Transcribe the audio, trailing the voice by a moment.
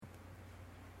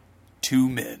Two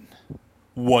men,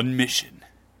 one mission,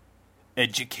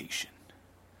 education.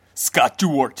 Scott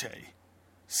Duarte,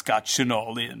 Scott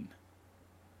Chanel in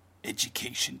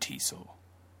Education Teasel,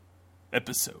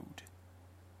 episode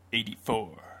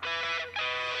 84.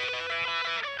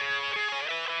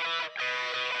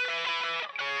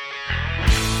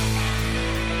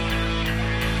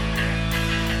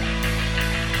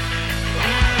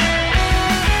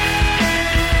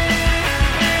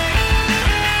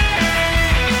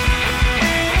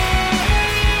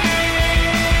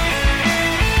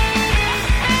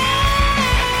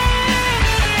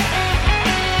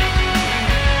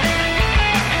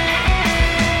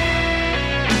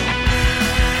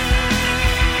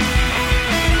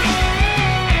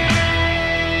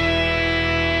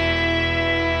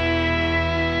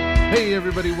 Hey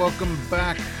everybody, welcome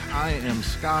back. I am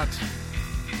Scott.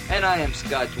 And I am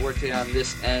Scott Duarte on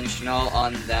this and Chanel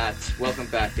on that. Welcome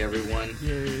back, everyone.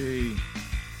 Yay.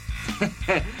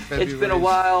 It's been a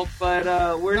while, but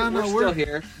we're still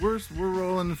here. We're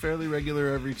rolling fairly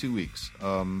regular every 2 weeks,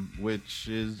 which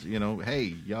is,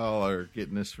 hey, y'all are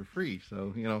getting this for free,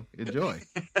 so, enjoy.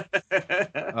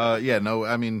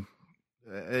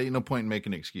 No point in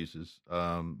making excuses.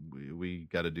 We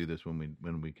got to do this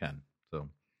when we can, so.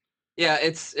 Yeah,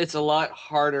 it's a lot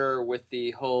harder with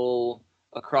the whole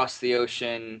across the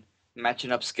ocean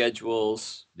matching up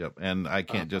schedules. Yep, and I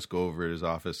can't just go over at his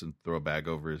office and throw a bag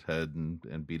over his head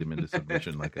and beat him into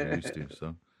submission like I used to.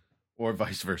 So, or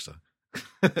vice versa.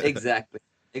 Exactly.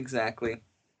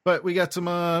 But we got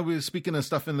some. Speaking of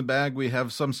stuff in the bag, we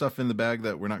have some stuff in the bag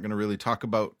that we're not going to really talk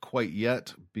about quite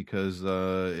yet because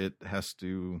it has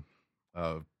to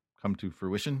come to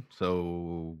fruition.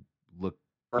 So looking.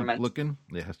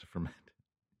 It has to ferment.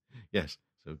 Yes,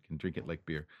 so can drink it like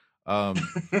beer. But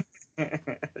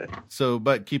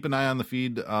keep an eye on the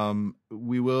feed.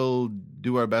 We will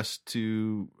do our best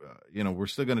to, we're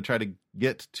still going to try to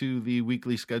get to the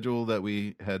weekly schedule that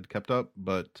we had kept up.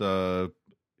 But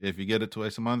if you get it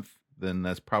twice a month, then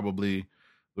that's probably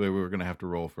the way we're going to have to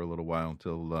roll for a little while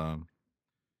until.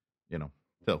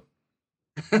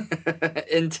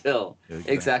 Until.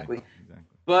 Exactly.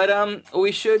 But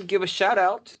we should give a shout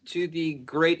out to the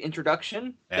great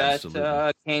introduction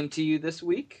that came to you this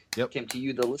week. Yep. Came to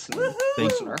you, the listener.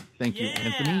 Thank you,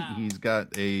 Anthony. He's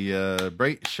got a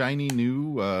bright, shiny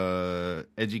new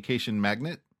education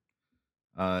magnet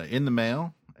in the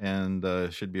mail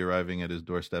and should be arriving at his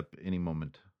doorstep any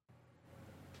moment.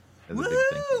 As a big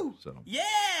thank you. So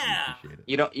yeah. Appreciate it.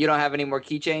 You don't have any more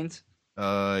keychains?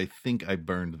 I think I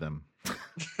burned them.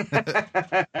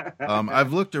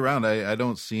 I've looked around. I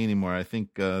don't see any more. I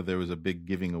think there was a big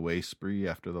giving away spree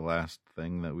after the last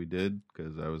thing that we did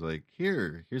because I was like,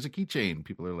 here's a keychain.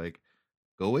 People are like,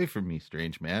 go away from me,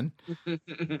 strange man.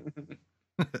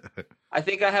 I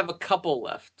think I have a couple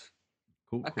left.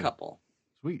 Cool. Couple.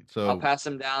 Sweet. So I'll pass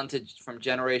them down from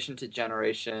generation to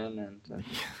generation. And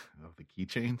the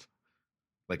keychains,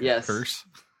 like yes. A curse.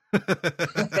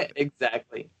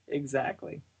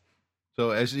 Exactly.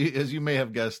 So as you may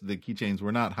have guessed, the keychains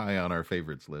were not high on our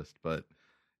favorites list, but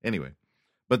anyway.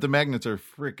 But the magnets are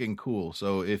freaking cool.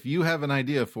 So if you have an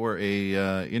idea for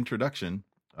a introduction,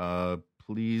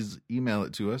 please email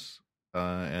it to us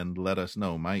and let us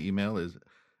know. My email is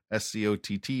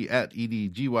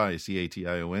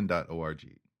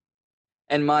scott@edgycation.org.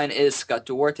 And mine is Scott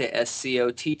Duarte,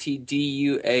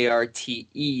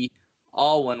 SCOTTDUARTE,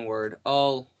 all one word,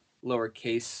 all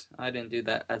lowercase. I didn't do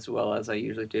that as well as I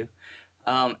usually do.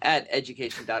 At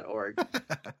education.org.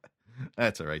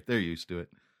 That's all right. They're used to it.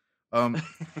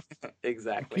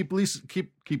 Exactly. Keep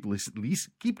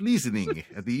listening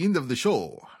at the end of the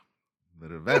show.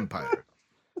 The vampire.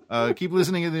 Keep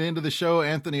listening at the end of the show.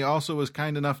 Anthony also was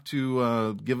kind enough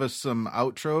to give us some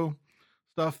outro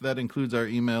stuff that includes our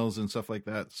emails and stuff like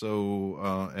that.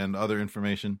 So and other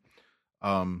information.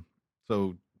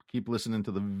 So keep listening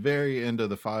to the very end of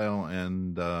the file,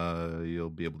 and you'll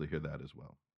be able to hear that as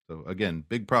well. So, again,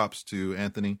 big props to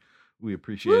Anthony. We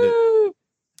appreciate it.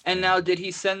 And now, did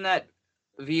he send that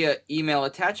via email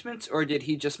attachments, or did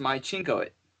he just my chinko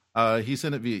it? He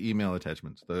sent it via email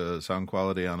attachments. The sound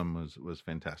quality on them was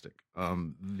fantastic.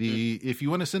 If you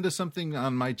want to send us something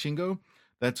on my chingo,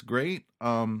 that's great.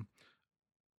 We'll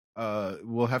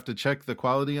have to check the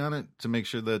quality on it to make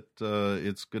sure that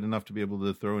it's good enough to be able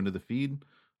to throw into the feed.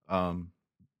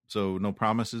 So no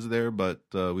promises there, but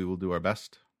we will do our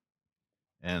best.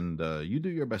 And you do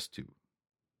your best too.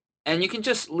 And you can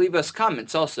just leave us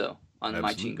comments also on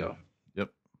Absolutely. my Chingo.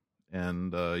 Yep.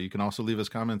 And you can also leave us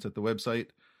comments at the website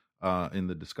in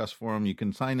the Discuss forum. You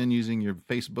can sign in using your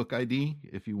Facebook ID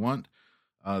if you want.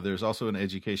 There's also an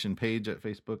education page at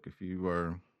Facebook if you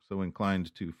are so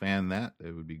inclined to fan that,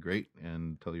 it would be great,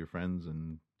 and tell your friends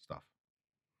and stuff.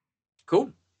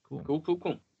 Cool. Cool.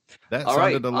 Cool. That All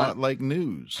sounded right, a lot like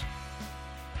news.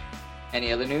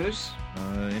 Any other news?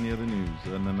 Any other news?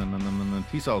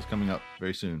 T-Sol's coming up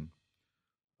very soon.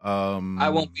 I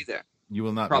won't be there. You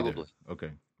will not Probably. be there.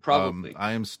 Okay. Probably.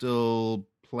 I am still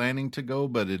planning to go,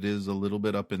 but it is a little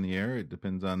bit up in the air. It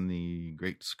depends on the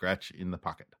great scratch in the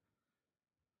pocket.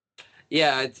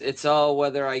 Yeah, it's all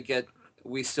whether I get.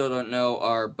 We still don't know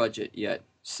our budget yet,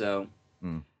 so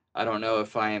I don't know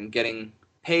if I am getting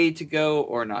paid to go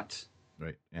or not.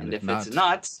 Right, and if it's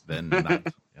not, then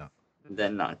not. Yeah,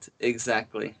 then not.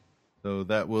 Exactly. So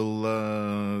that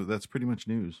will. That's pretty much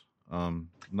news.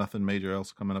 Nothing major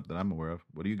else coming up that I'm aware of.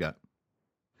 What do you got?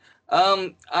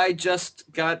 I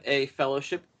just got a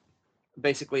fellowship,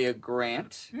 basically a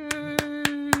grant.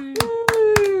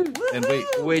 And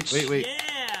wait. Yeah.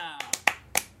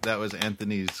 That was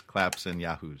Anthony's claps and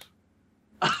yahoos.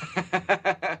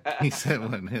 He said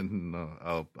one, and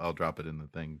I'll drop it in the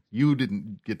thing. You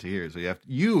didn't get to hear it, so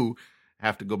you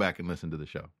have to go back and listen to the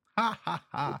show. Ha ha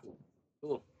ha.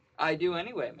 Cool. I do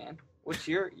anyway, man. What's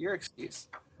your excuse?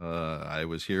 I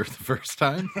was here the first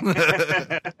time.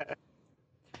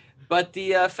 But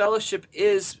the fellowship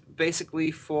is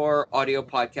basically for audio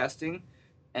podcasting,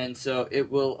 and so it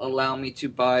will allow me to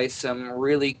buy some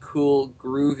really cool,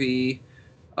 groovy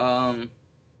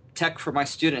tech for my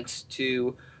students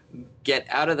to get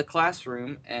out of the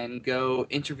classroom and go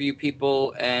interview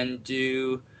people and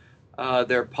do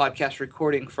their podcast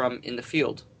recording from in the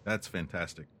field. That's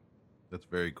fantastic. That's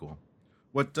very cool.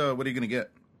 What are you going to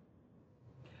get?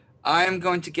 I'm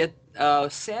going to get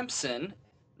Samson.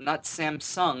 Not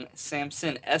Samsung,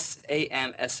 Samson,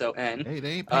 Samson. Hey, they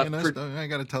ain't paying us. I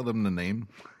got to tell them the name.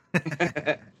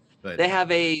 But they have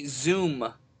a Zoom,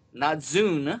 not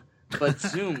Zune, but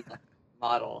Zoom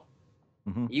model.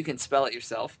 Mm-hmm. You can spell it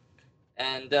yourself.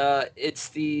 And it's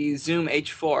the Zoom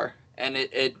H4. And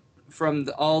it from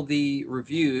all the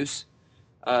reviews,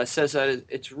 says that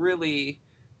it's really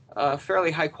fairly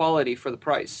high quality for the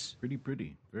price.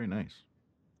 Pretty. Very nice.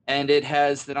 And it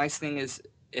has, the nice thing is,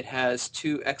 it has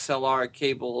 2 XLR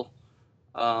cable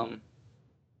couplers.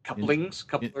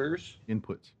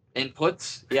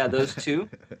 Inputs. Yeah, those 2.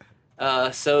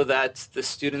 So that the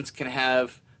students can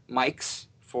have mics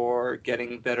for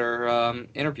getting better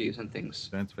interviews and things.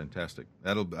 That's fantastic.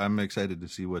 I'm excited to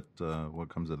see what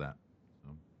comes of that. So.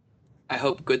 I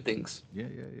hope good things. Yeah.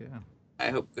 I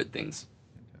hope good things.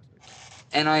 Fantastic.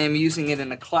 And I am using it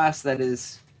in a class that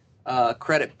is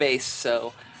credit-based,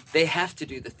 so they have to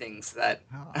do the things that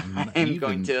I'm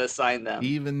going to assign them.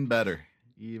 Even better.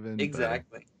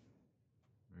 Exactly. Better.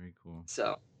 Very cool.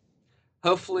 So,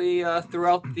 hopefully,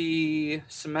 throughout the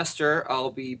semester,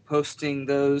 I'll be posting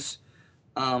those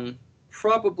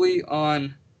probably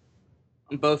on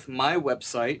both my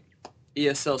website,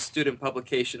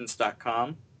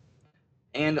 eslstudentpublications.com,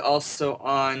 and also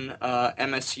on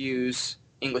MSU's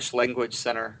English Language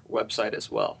Center website as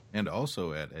well. And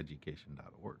also at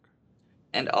education.org.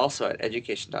 Links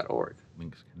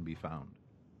can be found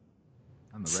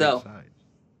on the right side.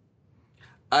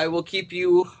 I will keep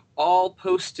you all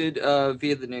posted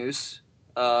via the news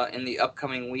in the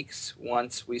upcoming weeks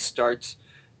once we start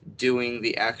doing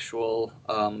the actual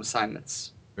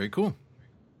assignments. Very cool.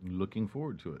 Looking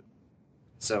forward to it.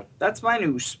 So that's my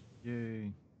news.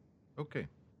 Yay. Okay.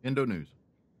 Indo news.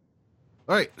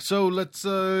 All right. So let's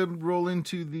roll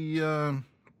into the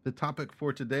topic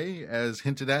for today, as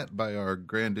hinted at by our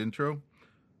grand intro.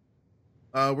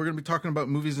 We're going to be talking about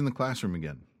movies in the classroom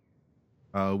again.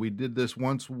 We did this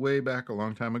once way back a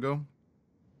long time ago.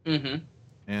 Mm-hmm.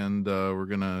 And we're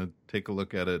going to take a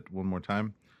look at it one more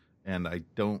time. And I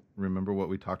don't remember what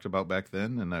we talked about back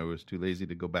then, and I was too lazy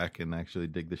to go back and actually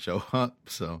dig the show up.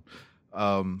 So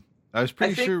I was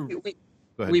pretty sure...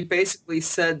 We basically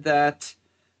said that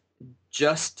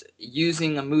just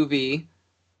using a movie,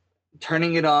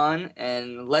 turning it on,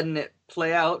 and letting it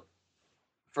play out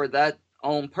for that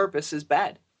own purpose is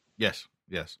bad. Yes.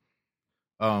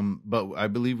 But I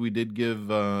believe we did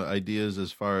give ideas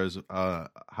as far as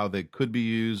how they could be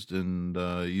used, and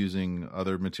using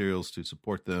other materials to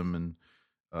support them, and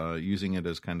using it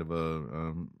as kind of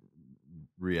a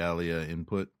realia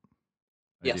input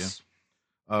idea. Yes.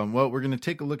 Well, we're going to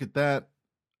take a look at that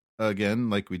again,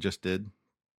 like we just did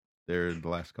there the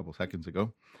last couple seconds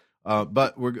ago.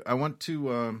 But I want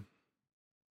to...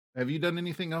 have you done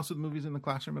anything else with movies in the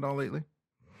classroom at all lately?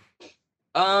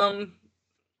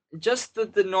 Just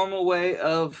the normal way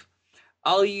of,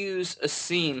 I'll use a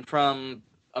scene from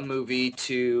a movie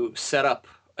to set up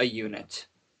a unit.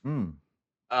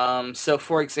 So,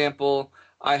 for example,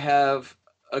 I have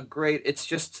a great. It's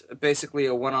just basically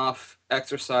a one-off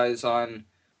exercise on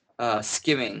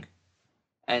skimming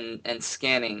and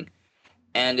scanning,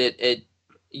 and it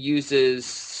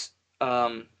uses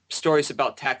stories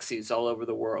about taxis all over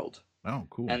the world. Oh,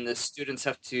 cool. And the students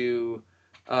have to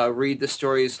read the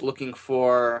stories looking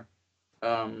for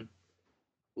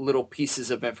little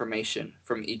pieces of information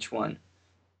from each one,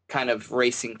 kind of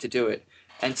racing to do it.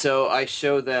 And so I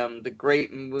show them the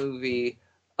great movie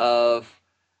of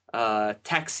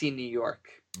Taxi New York.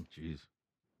 Jeez.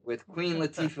 With Queen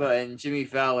Latifah and Jimmy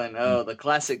Fallon. Oh, the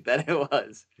classic that it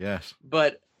was. Yes.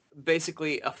 But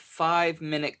basically a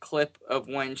 5-minute clip of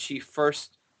when she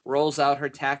first rolls out her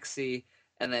taxi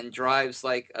and then drives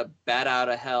like a bat out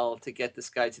of hell to get this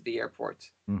guy to the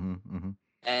airport. Mm-hmm, mm-hmm.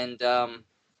 And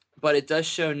but it does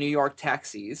show New York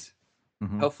taxis,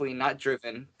 Mm-hmm. hopefully not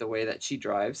driven the way that she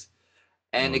drives.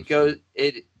 And Oh,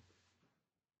 it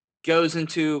goes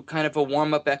into kind of a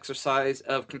warm-up exercise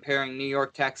of comparing New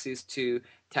York taxis to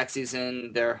taxis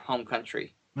in their home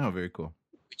country. Oh, very cool.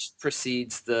 Which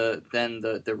precedes the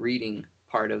reading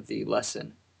part of the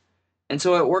lesson. And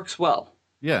so it works well.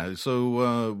 Yeah,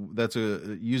 so that's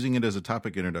using it as a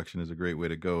topic introduction is a great way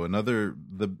to go. Another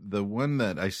the one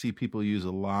that I see people use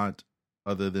a lot,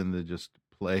 other than the just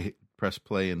press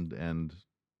play and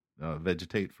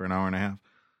vegetate for an hour and a half,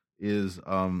 is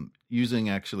using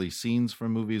actually scenes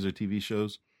from movies or TV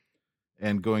shows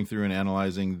and going through and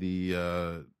analyzing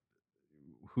the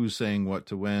who's saying what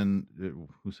to when,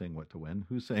 who's saying what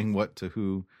to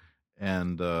who,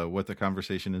 and what the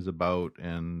conversation is about,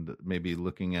 and maybe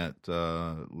looking at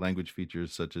language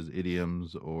features such as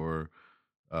idioms or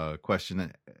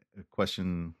question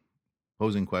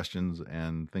posing questions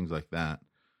and things like that.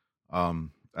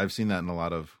 I've seen that in a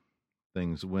lot of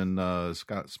things. When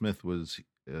Scott Smith was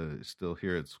still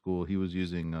here at school, he was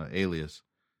using Alias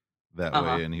that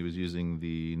way, and he was using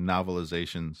the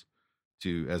novelizations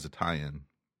as a tie-in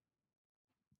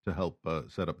to help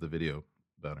set up the video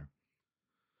better.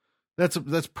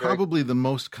 That's probably the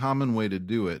most common way to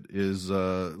do it, is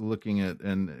looking at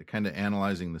and kind of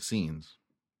analyzing the scenes.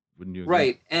 Wouldn't you agree?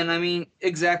 Right. And I mean,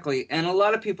 exactly. And a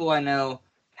lot of people I know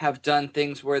have done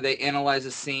things where they analyze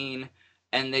a scene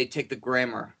and they take the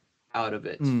grammar out of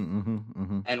it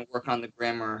and work on the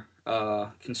grammar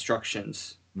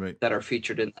constructions that are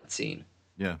featured in that scene.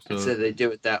 Yeah, so they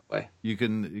do it that way. You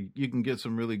can get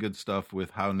some really good stuff with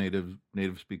how native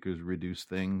speakers reduce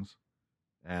things,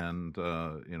 and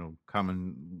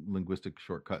common linguistic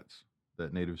shortcuts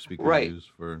that native speakers use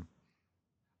for.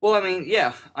 Well, I mean,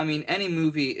 yeah, I mean, any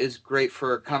movie is great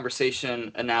for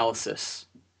conversation analysis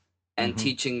and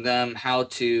teaching them how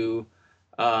to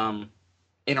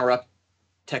interrupt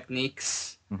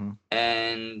techniques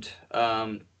and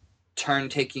turn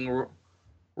taking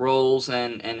roles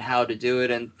and how to do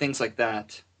it and things like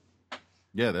that.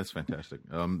 Yeah, that's fantastic.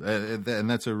 And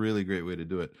that's a really great way to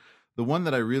do it. The one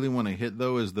that I really want to hit,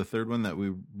 though, is the third one that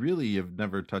we really have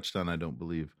never touched on, I don't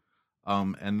believe.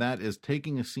 And that is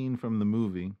taking a scene from the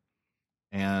movie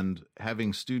and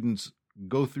having students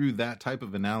go through that type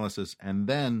of analysis and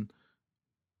then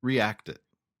reproduce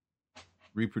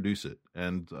it.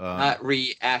 And not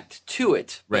react to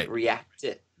it, but react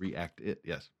it. React it,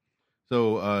 yes.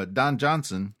 So Don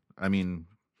Johnson, I mean,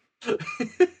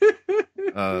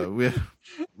 we have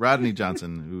Rodney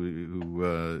Johnson,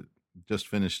 who just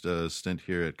finished a stint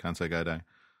here at Kansai Gaidai.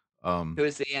 Who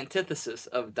is the antithesis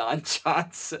of Don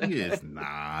Johnson? He is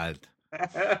not.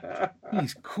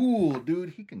 He's cool, dude.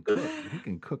 He can cook. He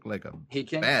can cook like a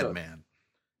bad man.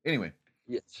 Anyway,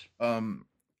 yes.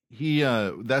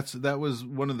 That was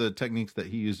one of the techniques that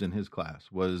he used in his class.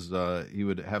 Was he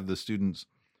would have the students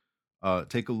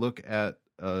take a look at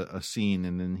a scene,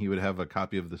 and then he would have a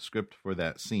copy of the script for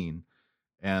that scene,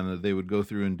 and they would go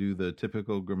through and do the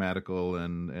typical grammatical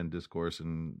and discourse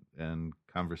and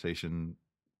conversation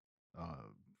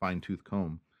fine-tooth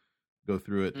comb, go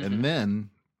through it, and then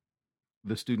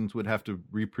the students would have to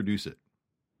reproduce it,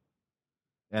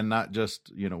 and not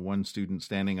just one student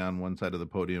standing on one side of the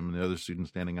podium and the other student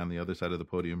standing on the other side of the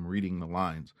podium reading the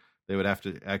lines. They would have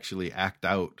to actually act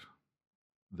out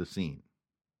the scene.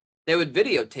 They would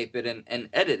videotape it and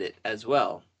edit it as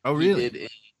well. Oh, really? He did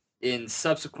in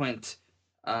subsequent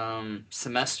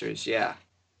semesters, yeah.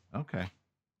 Okay.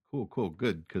 Cool,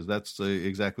 good, because that's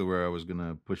exactly where I was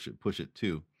gonna push it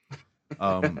to.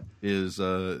 And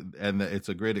it's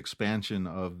a great expansion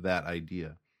of that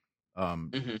idea,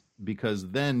 because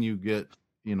then you get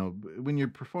when you're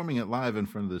performing it live in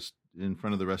front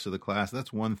of the rest of the class,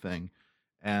 that's one thing,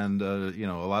 and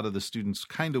a lot of the students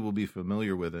kind of will be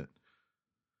familiar with it,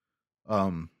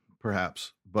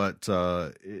 perhaps, but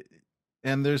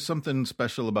and there's something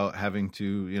special about having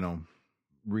to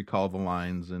recall the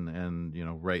lines and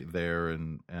right there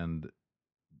and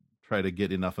try to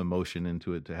get enough emotion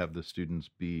into it to have the students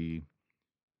be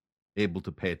able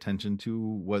to pay attention to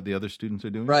what the other students are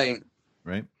doing. Right.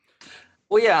 Right.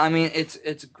 Well, yeah, I mean,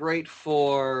 it's great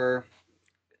for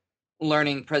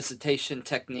learning presentation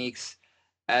techniques,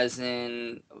 as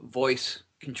in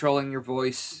controlling your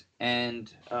voice,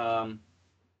 and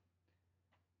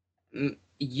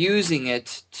using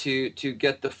it to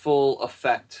get the full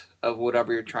effect of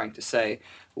whatever you're trying to say.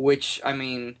 Which, I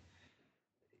mean,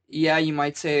 yeah, you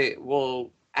might say,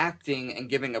 well, acting and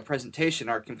giving a presentation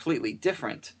are completely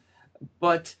different,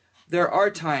 but there are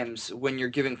times when you're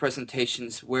giving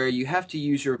presentations where you have to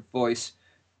use your voice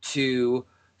to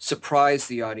surprise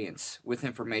the audience with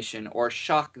information or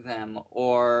shock them,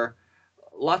 or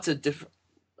lots of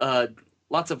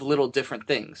little different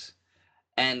things.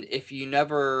 And if you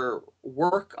never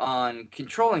work on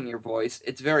controlling your voice,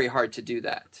 it's very hard to do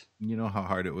that. You know how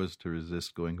hard it was to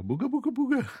resist going booga booga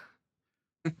booga.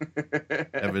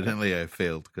 Evidently, I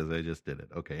failed because I just did it.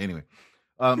 Okay, anyway,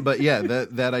 but yeah,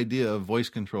 that idea of voice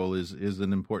control is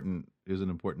an important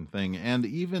thing, and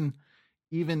even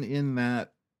in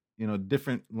that,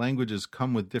 different languages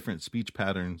come with different speech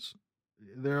patterns.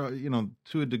 There are,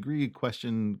 to a degree,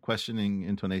 questioning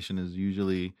intonation is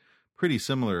usually pretty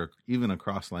similar, even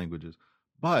across languages.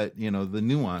 But the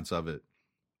nuance of it,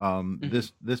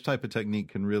 this type of technique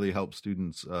can really help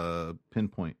students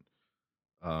pinpoint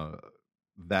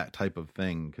that type of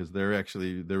thing, because they're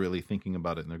really thinking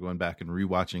about it, and they're going back and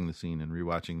rewatching the scene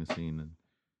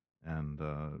and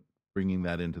bringing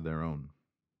that into their own.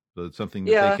 So it's something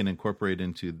that they can incorporate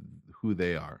into who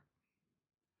they are.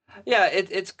 Yeah,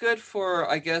 it's good for,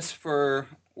 I guess, for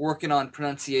working on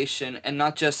pronunciation, and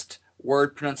not just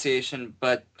word pronunciation,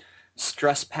 but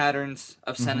stress patterns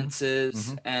of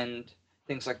sentences and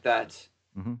things like that,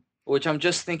 which I'm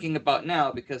just thinking about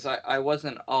now, because I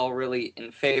wasn't all really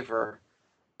in favor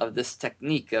of this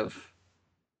technique of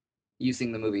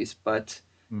using the movies, but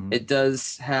it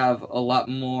does have a lot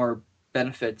more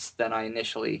benefits than I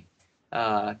initially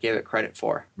gave it credit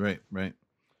for. Right.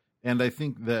 And I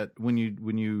think that when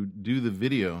you do the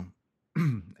video,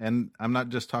 and I'm not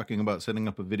just talking about setting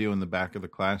up a video in the back of the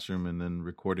classroom and then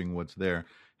recording what's there,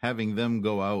 having them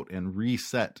go out and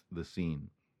reset the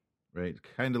scene, right?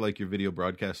 Kind of like your video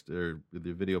broadcast or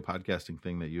the video podcasting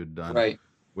thing that you had done, right?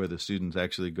 Where the students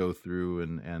actually go through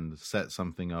and set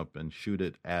something up and shoot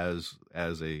it as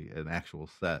an actual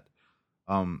set.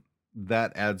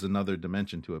 That adds another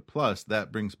dimension to it. Plus,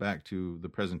 that brings back to the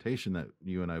presentation that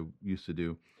you and I used to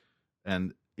do,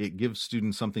 and it gives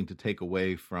students something to take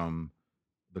away from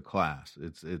the class.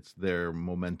 It's their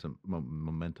memento.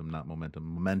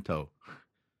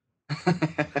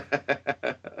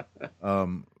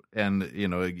 And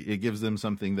it gives them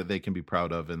something that they can be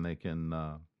proud of, and they can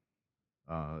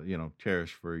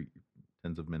cherish for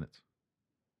tens of minutes.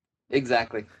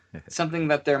 Exactly. Something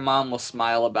that their mom will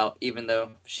smile about, even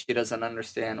though she doesn't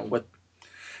understand what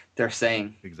they're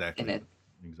saying. Exactly. In it.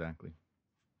 Exactly.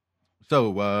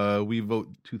 So we vote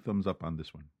 2 thumbs up on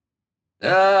this one.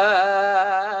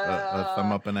 A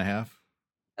thumb up and a half.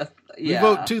 Yeah.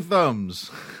 We vote 2 thumbs.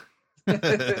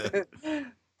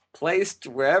 Placed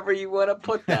wherever you want to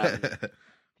put them.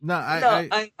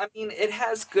 I mean, it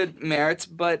has good merits,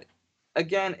 but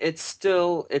again, it's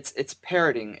still it's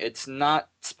parroting. It's not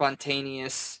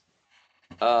spontaneous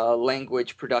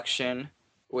language production,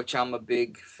 which I'm a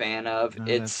big fan of. No,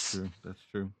 that's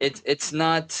true. It's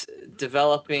not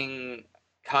developing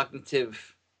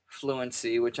cognitive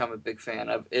fluency, which I'm a big fan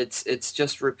of. It's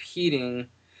just repeating.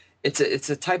 It's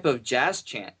a type of jazz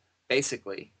chant,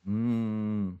 basically.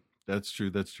 That's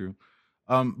true.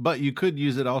 But you could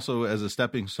use it also as a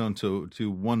stepping stone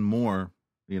to one more,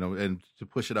 and to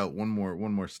push it out one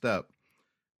more step,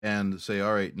 and say,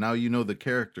 all right, now you know the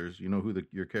characters, you know who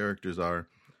your characters are.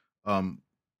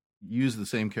 Use the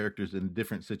same characters in a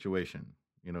different situation.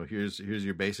 Here's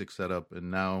your basic setup, and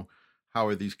now how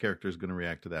are these characters going to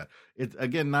react to that? It's,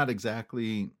 again, not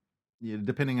exactly,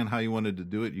 depending on how you wanted to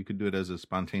do it, you could do it as a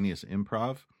spontaneous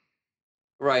improv.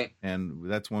 Right. And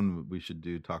that's one we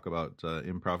should talk about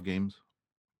improv games.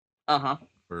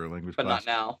 For language but class.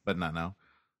 But not now.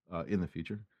 In the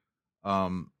future.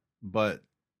 Or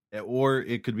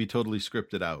it could be totally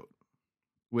scripted out,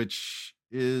 which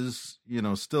is,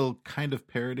 still kind of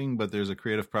parroting, but there's a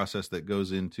creative process that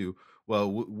goes into,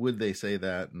 well, would they say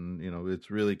that? And, it's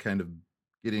really kind of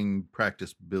getting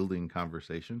practice building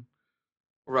conversation.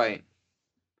 Right.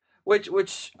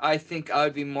 Which I think I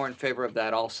would be more in favor of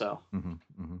that also.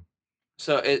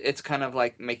 So it's kind of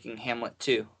like making Hamlet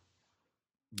 2.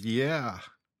 Yeah,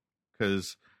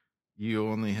 because you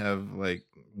only have like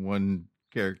one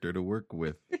character to work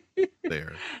with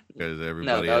there because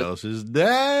everybody that was- else is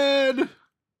dead.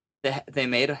 They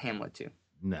made a Hamlet too.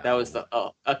 No, That was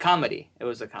a comedy. It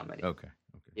was a comedy. okay.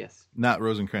 Yes. Not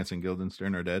Rosencrantz and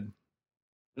Guildenstern are dead.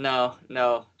 No.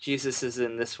 Jesus is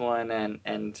in this one,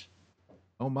 and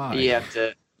Oh my! you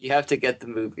have to get the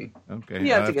movie. Okay,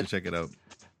 you I'll have to have to get- check it out.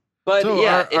 But So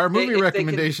yeah, our if movie they can-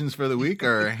 recommendations for the week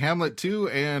are Hamlet 2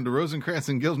 and Rosencrantz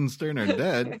and Guildenstern are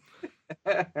dead.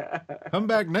 Come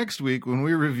back next week when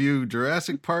we review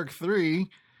Jurassic Park 3.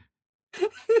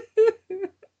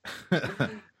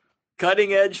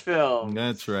 Cutting edge film.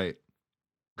 That's right.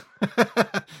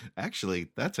 Actually,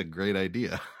 that's a great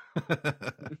idea.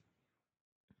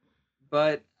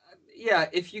 But yeah,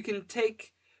 if you can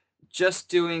take just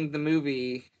doing the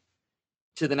movie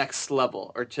to the next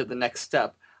level or to the next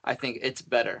step, I think it's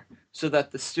better, so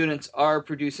that the students are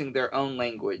producing their own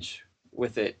language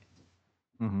with it.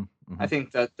 Mhm, mhm. I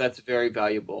think that's very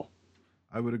valuable.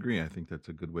 I would agree. I think that's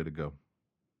a good way to go.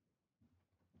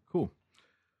 Cool.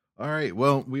 All right.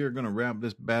 Well, we are going to wrap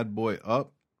this bad boy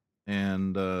up,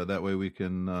 and that way we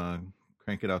can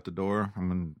crank it out the door. I'm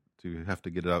going to have to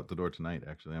get it out the door tonight,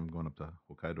 actually. I'm going up to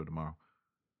Hokkaido tomorrow.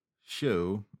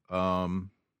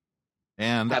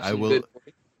 And Have I some will, good-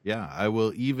 I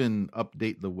will even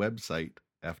update the website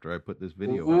after I put this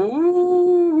video up.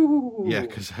 Ooh. Yeah,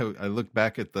 because I looked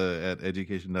back at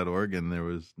education.org and there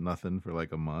was nothing for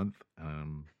like a month.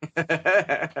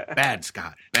 Bad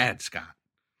Scott.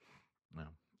 No.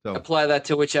 So Apply that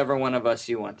to whichever one of us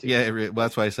you want to. yeah, well,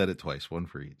 that's why I said it twice, one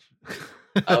for each.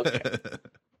 Okay.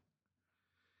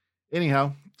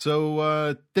 Anyhow,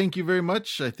 so thank you very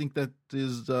much. I think that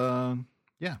is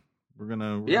we're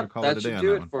gonna call it a that day should on do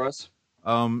that it one. for us.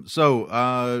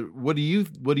 So what do you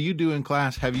do in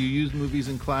class? Have you used movies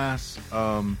in class?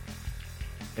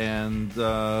 And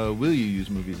will you use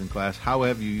movies in class? How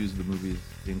have you used the movies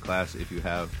in class? If you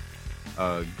have,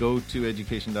 go to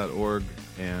education.org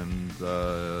and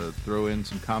throw in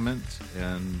some comments.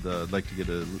 And I'd like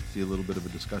to see a little bit of a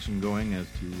discussion going as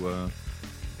to.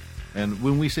 And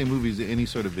when we say movies, any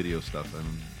sort of video stuff,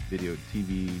 video,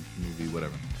 TV, movie,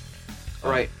 whatever.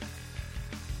 Right.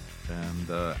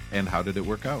 And how did it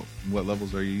work out? What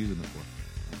levels are you using it for?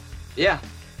 Yeah.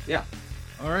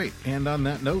 All right. And on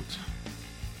that note,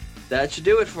 That should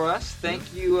do it for us.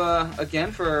 Thank you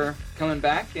again for coming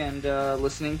back and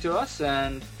listening to us.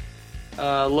 And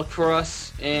look for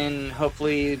us in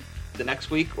hopefully the next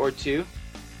week or two.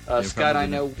 Scott, probably I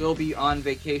know, will be on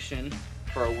vacation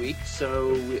for a week,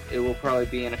 so it will probably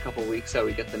be in a couple weeks that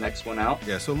we get the next one out.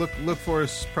 yeah. So look for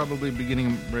us probably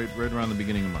right around the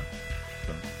beginning of March.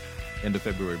 So end of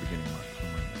February, beginning of March.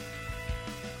 Somewhere in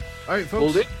there. All right,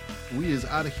 folks. Will do. We is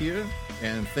out of here,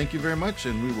 and thank you very much,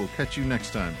 and we will catch you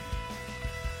next time.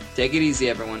 Take it easy,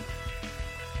 everyone.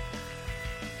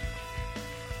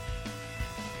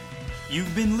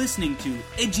 You've been listening to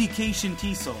Education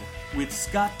Teasel with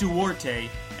Scott Duarte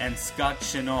and Scott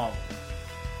Chenal.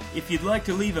 If you'd like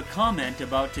to leave a comment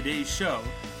about today's show,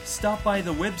 stop by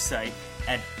the website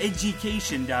at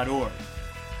education.org.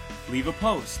 Leave a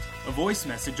post, a voice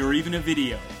message, or even a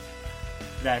video.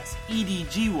 That's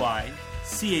edgycation.org.